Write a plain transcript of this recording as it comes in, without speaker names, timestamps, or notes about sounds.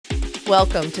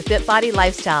Welcome to FitBody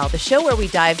Lifestyle, the show where we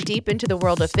dive deep into the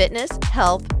world of fitness,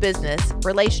 health, business,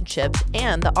 relationships,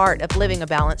 and the art of living a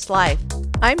balanced life.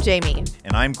 I'm Jami.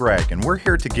 And I'm Greg, and we're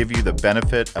here to give you the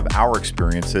benefit of our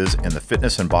experiences in the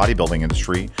fitness and bodybuilding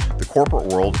industry, the corporate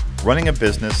world, running a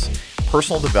business,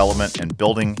 personal development, and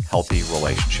building healthy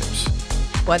relationships.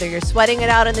 Whether you're sweating it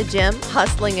out in the gym,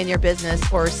 hustling in your business,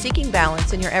 or seeking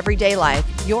balance in your everyday life,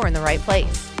 you're in the right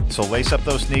place. So lace up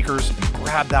those sneakers and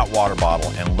grab that water bottle,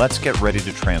 and let's get ready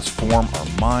to transform our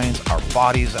minds, our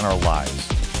bodies, and our lives.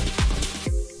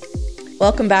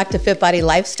 Welcome back to FitBody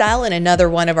Lifestyle and another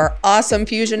one of our awesome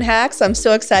fusion hacks. I'm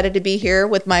so excited to be here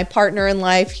with my partner in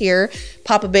life here,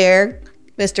 Papa Bear,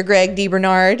 Mr. Greg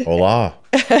DeBernard. Hola.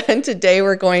 And today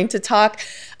we're going to talk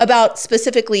about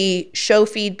specifically show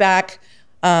feedback,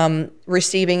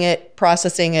 receiving it,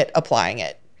 processing it, applying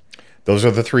it. Those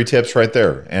are the three tips right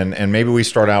there. And maybe we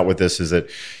start out with this, is that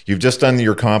you've just done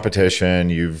your competition,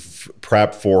 you've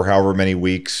prepped for however many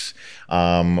weeks,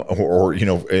 or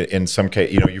in some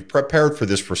case, you've prepared for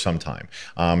this for some time.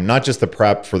 Not just the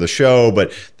prep for the show,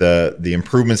 but the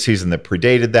improvement season that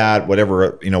predated that,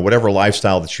 whatever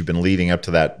lifestyle that you've been leading up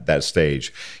to that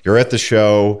stage. You're at the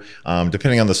show,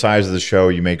 depending on the size of the show,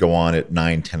 you may go on at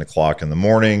 9, 10 o'clock in the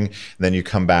morning. Then you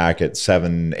come back at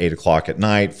 7, 8 o'clock at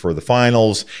night for the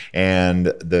finals, and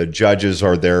the judges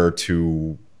are there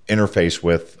to interface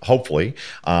with, hopefully,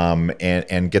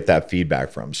 and get that feedback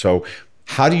from. So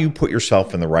how do you put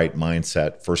yourself in the right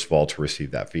mindset, first of all, to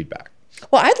receive that feedback?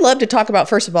 Well, I'd love to talk about,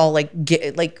 first of all,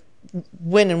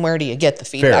 when and where do you get the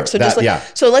feedback? Fair.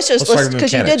 So let's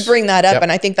because you did bring that up, yep.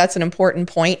 And I think that's an important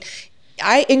point.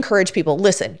 I encourage people,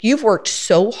 listen, you've worked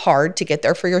so hard to get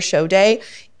there for your show day.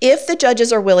 If the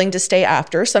judges are willing to stay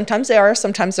after, sometimes they are,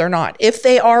 sometimes they're not. If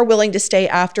they are willing to stay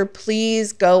after,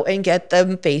 please go and get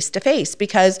them face to face,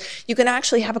 because you can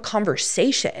actually have a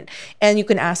conversation and you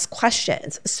can ask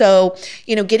questions. So,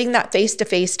 getting that face to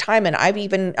face time, and I've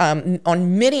even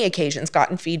on many occasions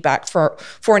gotten feedback for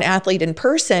an athlete in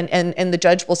person, and the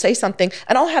judge will say something,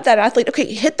 and I'll have that athlete,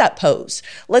 okay, hit that pose.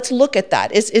 Let's look at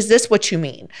that. Is this what you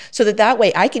mean? So that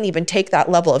way I can even take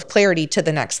that level of clarity to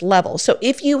the next level. So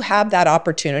if you have that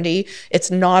opportunity,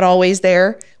 it's not always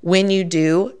there. When you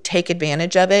do, take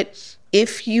advantage of it.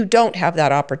 If you don't have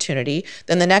that opportunity,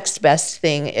 then the next best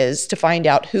thing is to find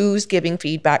out who's giving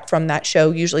feedback from that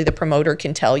show. Usually the promoter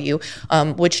can tell you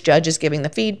which judge is giving the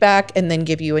feedback, and then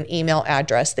give you an email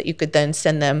address that you could then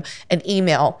send them an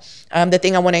email. The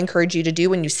thing I want to encourage you to do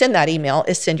when you send that email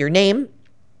is send your name,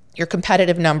 your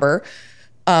competitive number,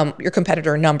 your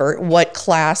competitor number, what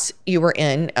class you were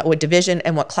in, what division,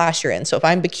 and what class you're in. So if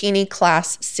I'm bikini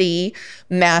class C,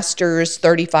 masters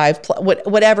 35,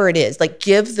 whatever it is,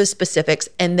 give the specifics.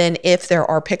 And then if there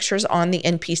are pictures on the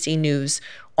NPC News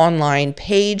online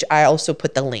page, I also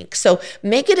put the link. So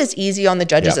make it as easy on the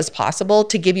judges as possible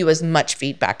to give you as much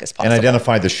feedback as possible. And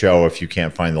identify the show if you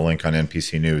can't find the link on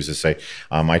NPC News. To say,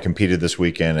 I competed this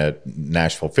weekend at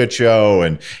Nashville Fit Show,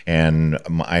 and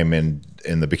I'm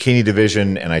in the bikini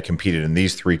division, and I competed in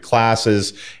these 3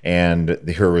 classes, and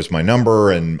here was my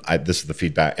number, and this is the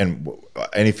feedback, and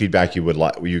any feedback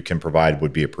you can provide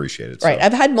would be appreciated. Right. So,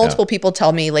 I've had multiple people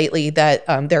tell me lately that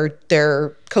their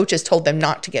coaches told them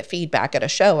not to get feedback at a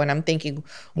show, and I'm thinking,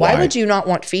 why would you not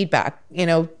want feedback?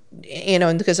 And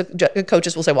because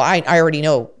coaches will say, well, I already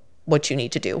know what you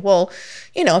need to do. Well,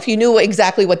 if you knew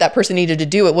exactly what that person needed to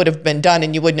do, it would have been done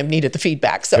and you wouldn't have needed the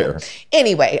feedback. So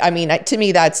anyway, to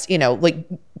me, that's,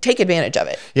 take advantage of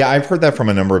it. Yeah, I've heard that from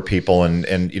a number of people, and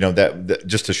that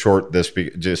just to short this,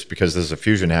 just because this is a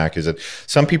fusion hack, is that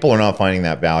some people are not finding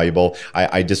that valuable.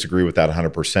 I disagree with that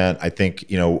 100%. I think,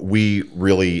 we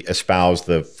really espouse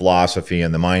the philosophy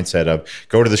and the mindset of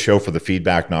go to the show for the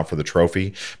feedback, not for the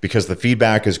trophy, because the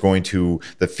feedback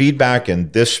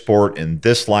in this sport, in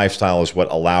this lifestyle, is what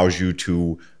allows you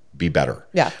to be better.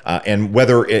 Yeah.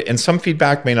 And some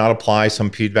feedback may not apply,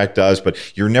 some feedback does, but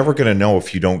you're never going to know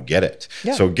if you don't get it.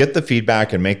 Yeah. So get the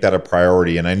feedback and make that a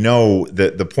priority. And I know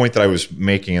that the point that I was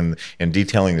making in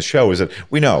detailing the show is that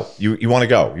we know you want to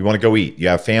go. You want to go eat. You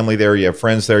have family there. You have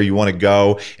friends there. You want to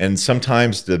go. And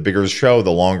sometimes the bigger the show, the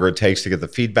longer it takes to get the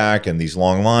feedback and these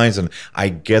long lines. And I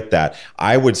get that.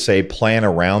 I would say plan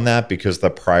around that, because the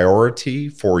priority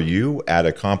for you at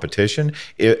a competition,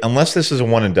 unless this is a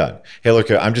one and done. Hey,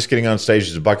 look, I'm just getting on stage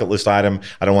as a bucket list item,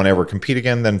 I don't want to ever compete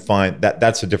again, then fine.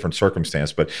 That's a different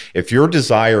circumstance. But if your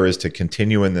desire is to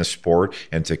continue in this sport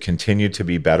and to continue to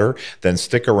be better, then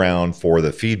stick around for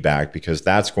the feedback, because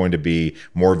that's going to be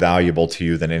more valuable to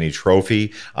you than any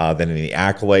trophy, than any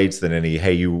accolades, than any,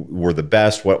 hey, you were the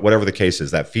best, whatever the case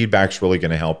is. That feedback's really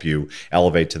going to help you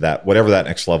elevate to that, whatever that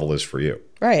next level is for you.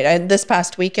 Right. And this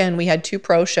past weekend, we had 2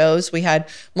 pro shows. We had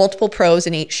multiple pros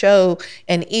in each show.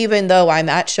 And even though I'm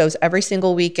at shows every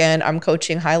single weekend, I'm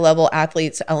coaching high-level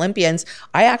athletes, Olympians,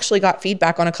 I actually got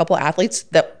feedback on a couple of athletes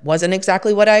that wasn't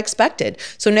exactly what I expected.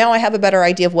 So now I have a better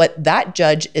idea of what that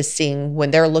judge is seeing when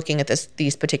they're looking at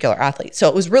these particular athletes. So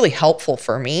it was really helpful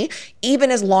for me, even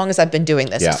as long as I've been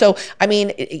doing this. Yeah. So, I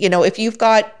mean, if you've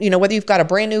got, whether you've got a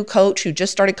brand new coach who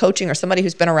just started coaching or somebody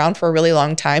who's been around for a really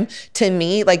long time, to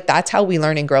me, like, that's how we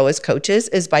learn and grow as coaches,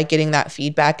 is by getting that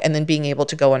feedback and then being able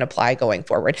to go and apply going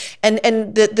forward. And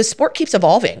the sport keeps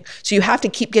evolving. So you have to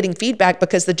keep getting feedback,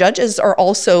 because the judges are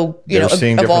also,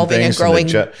 evolving and growing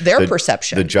their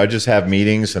perception. The judges have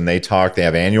meetings and they talk. They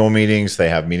have annual meetings. They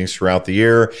have meetings throughout the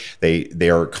year. They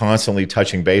are constantly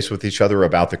touching base with each other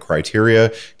about the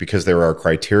criteria, because there are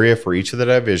criteria for each of the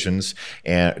divisions,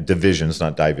 and divisions,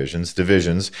 not divisions,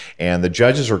 divisions. And the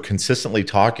judges are consistently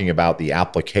talking about the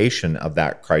application of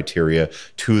that criteria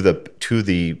to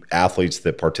the athletes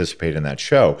that participate in that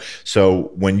show.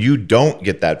 So when you don't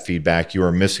get that feedback, you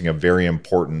are missing a very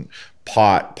important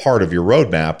part of your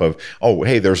roadmap of, oh,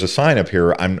 hey, there's a sign up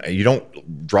here. You don't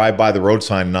drive by the road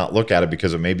sign and not look at it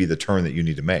because it may be the turn that you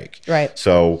need to make. Right.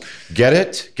 So get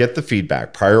the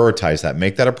feedback, prioritize that,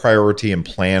 make that a priority, and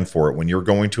plan for it. When you're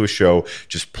going to a show,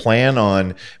 just plan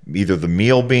on either the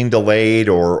meal being delayed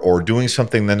or doing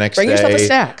something the next day. Bring yourself a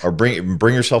snack. Or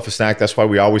bring yourself a snack. That's why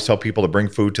we always tell people to bring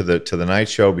food to the night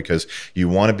show, because you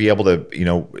want to be able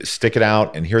to, stick it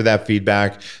out and hear that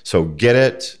feedback. So get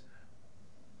it.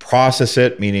 Process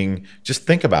it, meaning just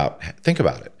think about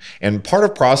it. And part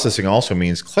of processing also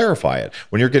means clarify it.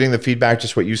 When you're getting the feedback,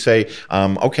 just what you say,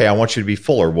 okay, I want you to be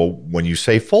fuller. Well, when you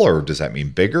say fuller, does that mean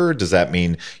bigger? Does that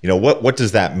mean, what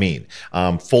does that mean?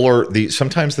 Fuller,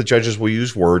 sometimes the judges will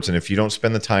use words, and if you don't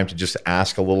spend the time to just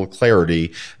ask a little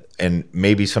clarity, and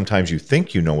maybe sometimes you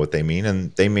think you know what they mean,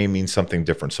 and they may mean something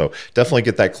different. So definitely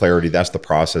get that clarity. That's the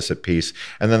process it piece.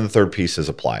 And then the third piece is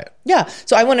apply it. Yeah.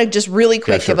 So I want to just really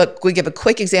quick give a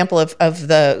quick example of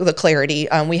the clarity.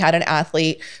 We had an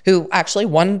athlete who actually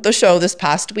won the show this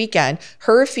past weekend.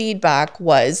 Her feedback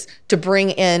was to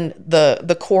bring in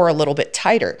the core a little bit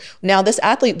tighter. Now, this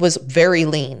athlete was very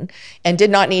lean and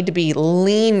did not need to be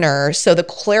leaner. So the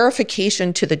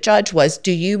clarification to the judge was,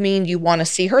 do you mean you want to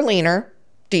see her leaner?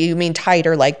 Do you mean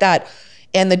tighter like that?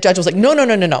 And the judge was like, no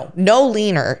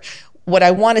leaner. What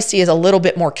I want to see is a little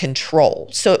bit more control.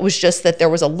 So it was just that there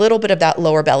was a little bit of that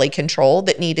lower belly control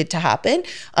that needed to happen.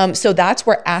 So that's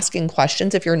where asking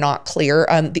questions, if you're not clear.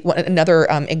 Another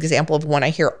example of one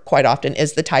I hear quite often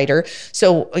is the tighter.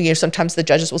 So sometimes the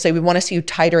judges will say, we want to see you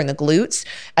tighter in the glutes.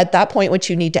 At that point, what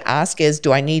you need to ask is,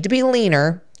 do I need to be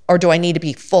leaner, or do I need to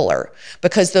be fuller?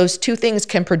 Because those two things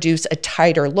can produce a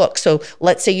tighter look. So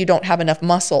let's say you don't have enough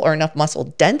muscle or enough muscle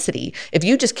density. If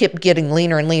you just keep getting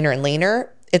leaner and leaner and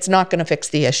leaner, it's not going to fix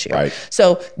the issue. Right.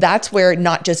 So that's where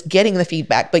not just getting the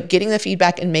feedback, but getting the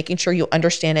feedback and making sure you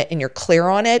understand it and you're clear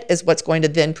on it is what's going to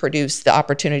then produce the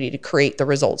opportunity to create the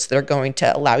results that are going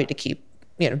to allow you to keep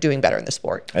doing better in the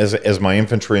sport. As my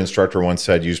infantry instructor once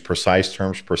said, use precise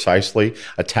terms precisely.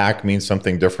 Attack means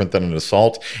something different than an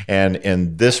assault. And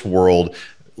in this world,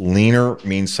 leaner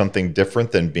means something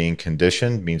different than being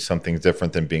conditioned, means something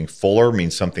different than being fuller,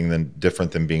 means something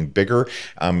different than being bigger.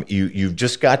 You've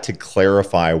just got to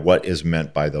clarify what is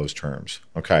meant by those terms.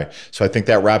 Okay, so I think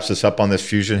that wraps us up on this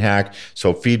fusion hack.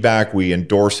 So feedback, we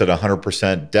endorse it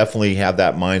 100%. Definitely have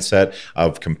that mindset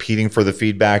of competing for the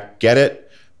feedback. Get it,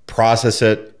 process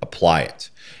it, apply it.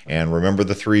 And remember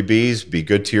the 3 B's: be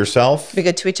good to yourself, be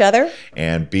good to each other,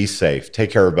 and be safe.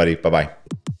 Take care, everybody. Bye-bye.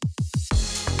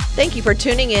 Thank you for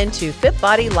tuning in to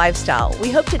FitBody Lifestyle.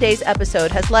 We hope today's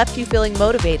episode has left you feeling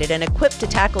motivated and equipped to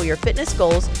tackle your fitness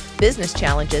goals, business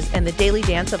challenges, and the daily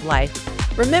dance of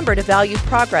life. Remember to value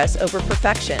progress over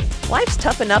perfection. Life's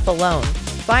tough enough alone.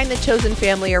 Find the chosen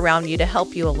family around you to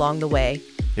help you along the way.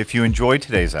 If you enjoyed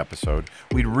today's episode,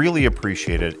 we'd really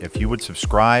appreciate it if you would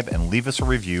subscribe and leave us a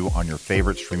review on your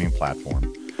favorite streaming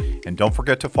platform. And don't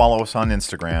forget to follow us on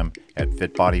Instagram at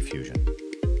FitBody Fusion.